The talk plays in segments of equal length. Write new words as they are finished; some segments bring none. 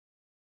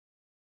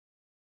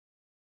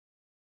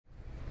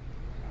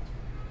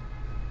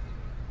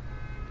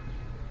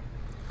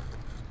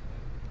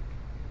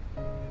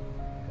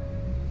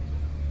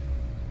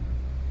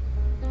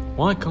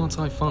Why can't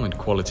I find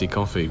quality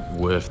coffee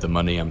worth the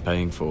money I'm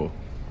paying for?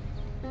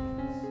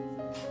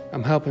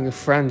 I'm helping a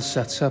friend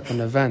set up an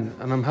event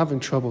and I'm having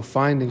trouble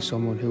finding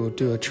someone who will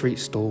do a treat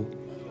stall.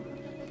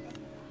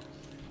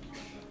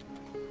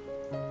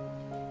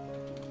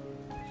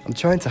 I'm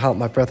trying to help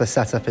my brother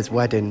set up his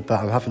wedding,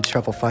 but I'm having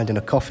trouble finding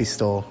a coffee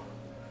stall.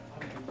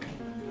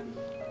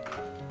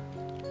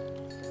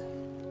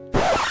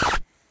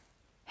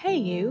 Hey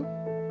you.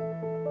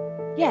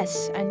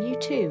 Yes, and you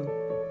too.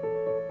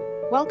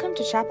 Welcome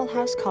to Chapel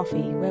House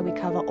Coffee, where we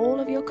cover all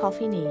of your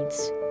coffee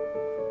needs.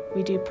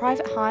 We do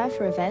private hire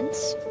for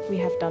events, we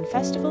have done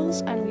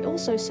festivals, and we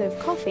also serve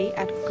coffee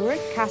at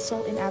Gurrick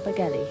Castle in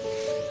Abergele.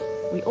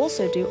 We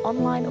also do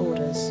online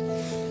orders.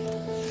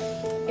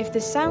 If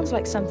this sounds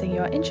like something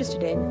you are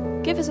interested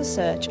in, give us a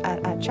search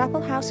at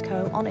Chapel House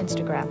Co on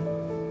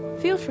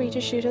Instagram. Feel free to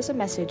shoot us a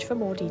message for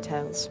more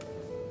details.